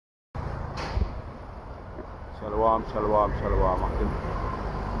Shalom, shalom, shalom.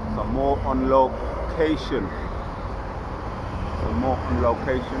 Some more on location. Some more on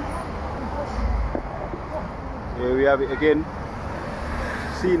location. Here we have it again.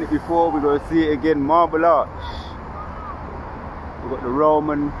 Seen it before, we're going to see it again. Marble Arch. We've got the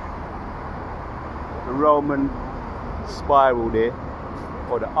Roman spiral there,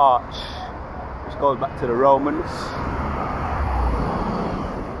 or the arch, which goes back to the Romans.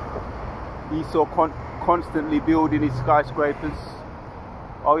 Esau constantly building his skyscrapers.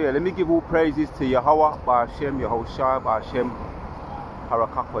 Oh yeah, let me give all praises to Yahweh, Ba'ashem, Yahushua, Ba'ashem,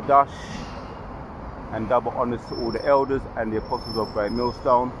 Harakakwadash, and double honors to all the elders and the apostles of Great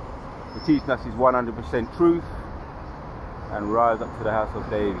Millstone for teaching us his 100% truth, and rise up to the house of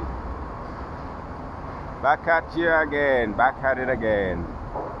David. Back at you again, back at it again,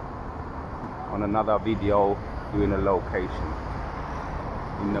 on another video doing a location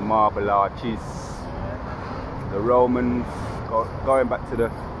in the Marble Arches. The Romans, going back to the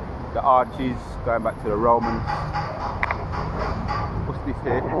arches, going back to the Romans. What's this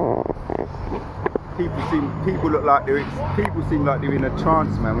here? People seem like they're in a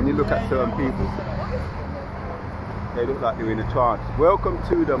trance, man. When you look at certain people, they look like they're in a trance. Welcome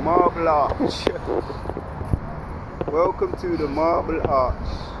to the Marble Arch. Welcome to the Marble Arch.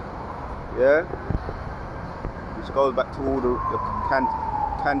 Yeah, which goes back to all the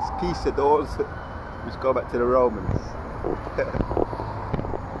conquistadors, which go back to the Romans.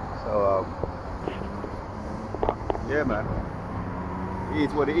 So yeah, man, it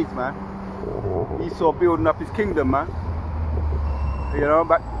is what it is, man. Esau building up his kingdom, man. You know,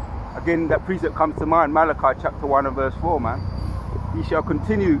 but again, that precept comes to mind, Malachi chapter 1 and verse 4, man. He shall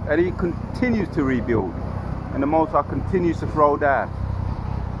continue, and he continues to rebuild, and the Most High continues to throw down.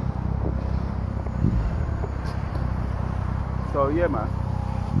 So yeah, man,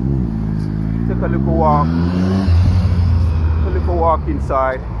 took a little walk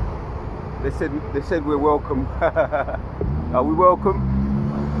inside. They said we're welcome. Are we welcome?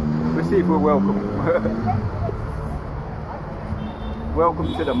 Let's see if we're welcome.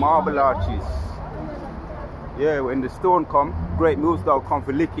 Welcome to the Marble Arches. Yeah, when the storm come, Great Millstone come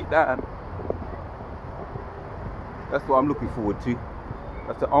for lick it down. That's what I'm looking forward to.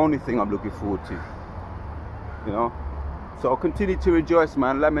 That's the only thing I'm looking forward to. You know? So I'll continue to rejoice,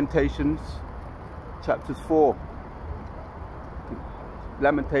 man. Lamentations chapters 4.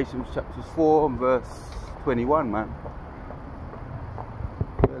 Lamentations chapters 4 and verse 21, man.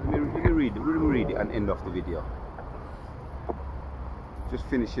 Let me read it and end off the video. Just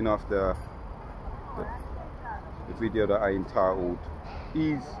finishing off the video that I entitled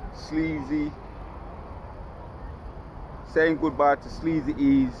Ease Sleazy. Saying goodbye to Sleazy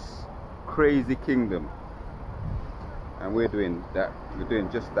E's crazy kingdom. And we're doing that. We're doing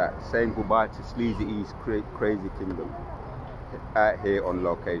just that. Saying goodbye to Sleazy E's crazy kingdom. Out here on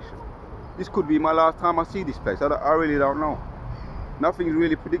location. This could be my last time I see this place. I really don't know. Nothing's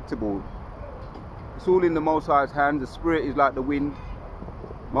really predictable. It's all in the Most High's hands. The spirit is like the wind.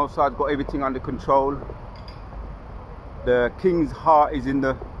 Most High's got everything under control. The king's heart is in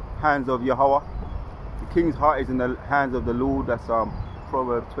the hands of Yahweh. The king's heart is in the hands of the Lord. That's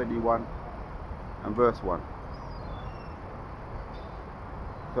Proverbs 21 and verse 1.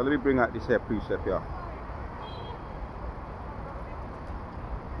 So let me bring out this here precept here.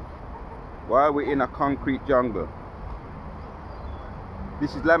 While we're in a concrete jungle.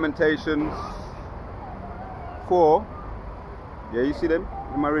 This is Lamentations 4. Yeah, you see them?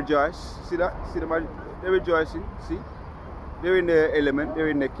 You might rejoice. See that? See them? They're rejoicing. See? They're in their element. They're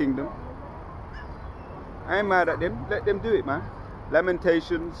in their kingdom. I ain't mad at them. Let them do it, man.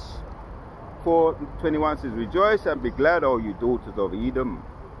 Lamentations 4:21 says, Rejoice and be glad, O you daughters of Edom,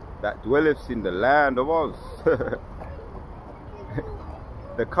 that dwelleth in the land of Oz.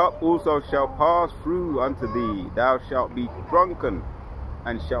 The cup also shall pass through unto thee. Thou shalt be drunken,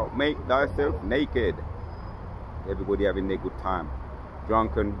 and shalt make thyself naked. Everybody having their good time.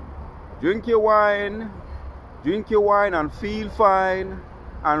 Drunken. Drink your wine and feel fine,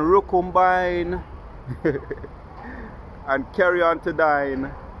 and recombine, and carry on to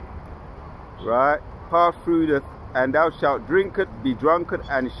dine. Right? Pass through and thou shalt drink it, be drunken,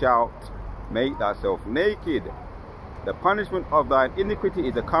 and shalt make thyself naked. The punishment of thine iniquity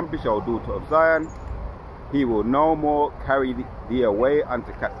is accomplished, O daughter of Zion. He will no more carry thee away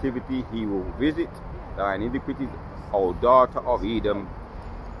unto captivity. He will visit thine iniquities, O daughter of Edom.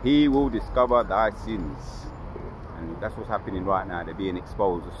 He will discover thy sins. And that's what's happening right now. They're being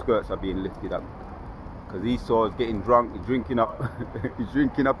exposed. The skirts are being lifted up. Because Esau is getting drunk. He's drinking up. He's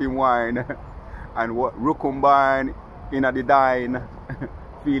drinking up in wine. And what? Rukumbine in the dine.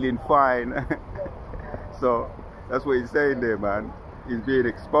 Feeling fine. So That's what he's saying there, man. He's being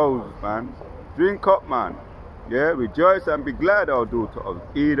exposed, man. Drink up, man. Yeah, rejoice and be glad, O daughter of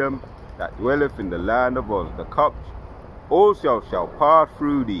Edom, that dwelleth in the land of Uz. The cup also shall pass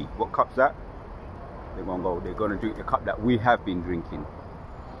through thee. What cup's that? They're gonna drink the cup that we have been drinking.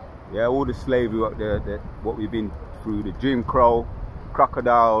 Yeah, all the slavery up there, what we've been through, the Jim Crow,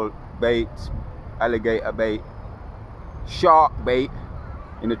 crocodile bait, alligator bait, shark bait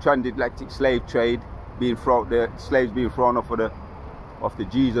in the transatlantic slave trade, the slaves being thrown off the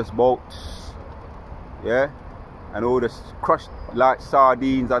Jesus boats. Yeah, and all the crushed like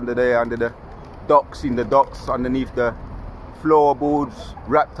sardines under the docks, underneath the floorboards,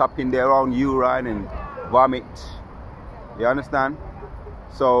 wrapped up in their own urine and vomit. You understand?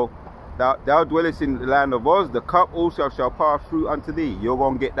 So thou dwellest in the land of Uz, the cup also shall pass through unto thee. You're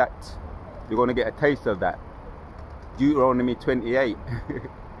going to get that. You're going to get a taste of that. Deuteronomy 28.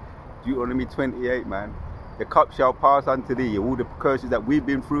 Deuteronomy 28, man. The cup shall pass unto thee. All the curses that we've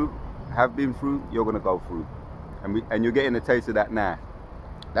been through, have been through, you're going to go through. And you're getting a taste of that now.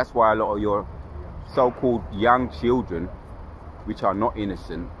 That's why a lot of your so-called young children, which are not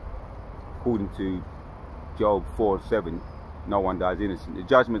innocent, according to Job 4:7, no one dies innocent. The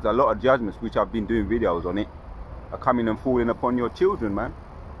judgments, a lot of judgments, which I've been doing videos on it, are coming and falling upon your children, man.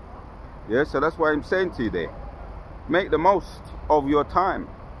 Yeah, so that's why I'm saying to you there, make the most of your time.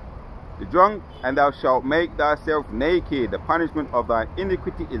 The drunk, and thou shalt make thyself naked. The punishment of thy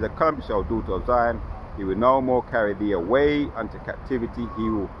iniquity is accomplished, O daughter of Zion. He will no more carry thee away unto captivity. He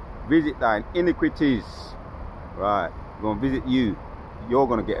will visit thine iniquities. Right, he's going to visit you. You're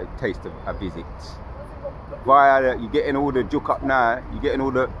going to get a taste of a visit. You're getting all the juke up now. You're getting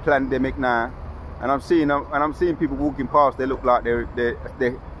all the pandemic now. And I'm seeing people walking past. They look like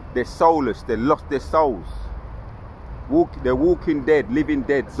they're soulless. They lost their souls. They're walking dead, living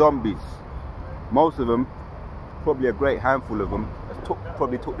dead, zombies. Most of them, probably a great handful of them,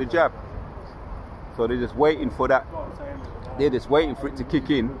 probably took the jab. So they're just waiting for that. They're just waiting for it to kick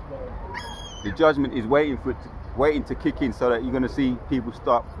in. The judgment is waiting to kick in, so that you're going to see people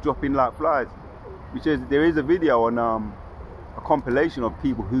start dropping like flies. There is a video on a compilation of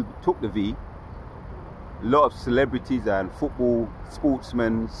people who took the V. A lot of celebrities and football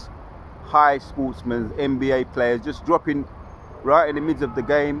sportsmen, high sportsmen, NBA players, just dropping right in the midst of the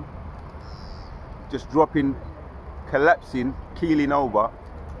game, just dropping, collapsing, keeling over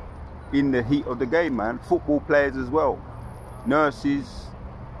in the heat of the game, man. Football players as well, nurses,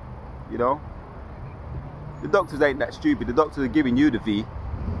 you know. The doctors ain't that stupid. The doctors are giving you the V,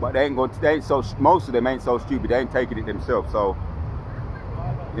 but most of them ain't so stupid. They ain't taking it themselves. So,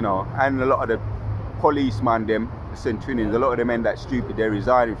 you know, and a lot of the policemen, the centurions, a lot of them ain't that stupid. They're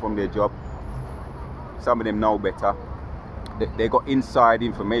resigning from their job. Some of them know better. They got inside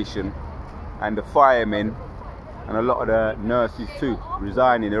information, and the firemen and a lot of the nurses too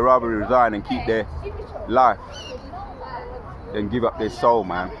resigning. They rather resign and keep their life than give up their soul,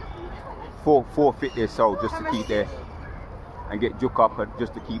 man. Forfeit their soul just to keep their, and get juke up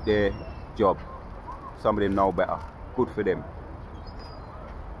just to keep their job. Some of them know better. Good for them.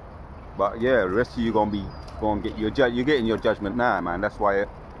 But yeah, the rest of you gonna get you're getting your judgment now, man. That's why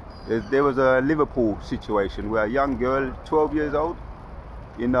there was a Liverpool situation where a young girl, 12 years old,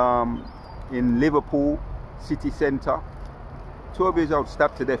 in Liverpool city centre, 12 years old,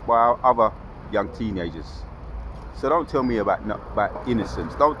 stabbed to death by other young teenagers. So don't tell me about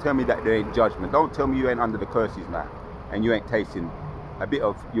innocence. Don't tell me that there ain't judgment. Don't tell me you ain't under the curses now, and you ain't tasting a bit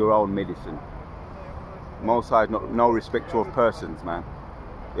of your own medicine. Most High, no respecter of persons, man.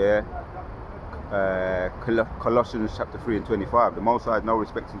 Yeah. Colossians chapter 3 and 25. The Most High is no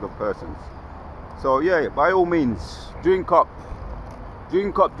respecter of persons. So yeah, by all means, drink up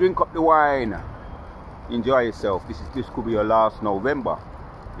the wine. Enjoy yourself. This could be your last November,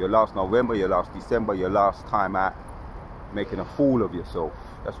 your last December, your last time out making a fool of yourself.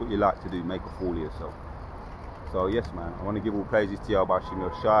 That's what you like to do, make a fool of yourself. So yes, man, I want to give all praises to Yahweh Hashem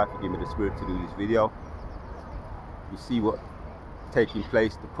Yoshai for giving me the spirit to do this video. You see what taking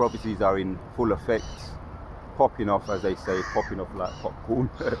place, the prophecies are in full effect, popping off, as they say, popping off like popcorn.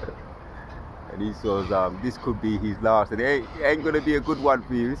 And he says this could be his last, and it ain't gonna be a good one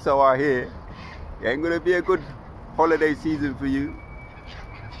for you. So I hear it ain't gonna be a good holiday season for you.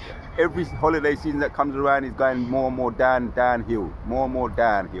 Every holiday season that comes around is going more and more downhill, more and more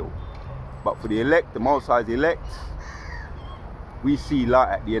downhill. But for the elect, the Most High's elect, we see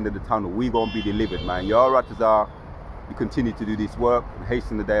light at the end of the tunnel. We gonna be delivered, man. Yaharatazar, we continue to do this work and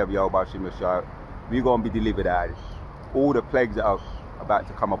hasten the day of Yahweh Hashem Yoshai. We're gonna be delivered out of all the plagues that are about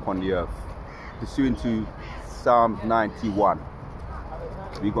to come upon the earth. Pursuant to Psalms 91,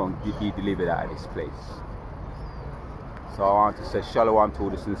 we're gonna be delivered out of this place. So I want to say shalom to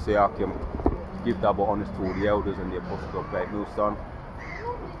the sincere Akim, give double honors to all the elders and the apostles of Great Millstone,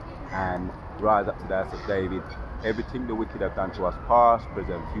 and rise up to the house of David. Everything the wicked have done to us, past,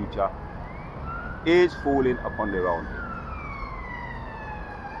 present, future, is falling upon their own.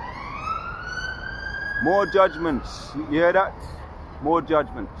 More judgments, you hear that? More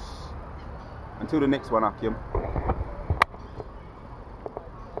judgments. Until the next one, Akim.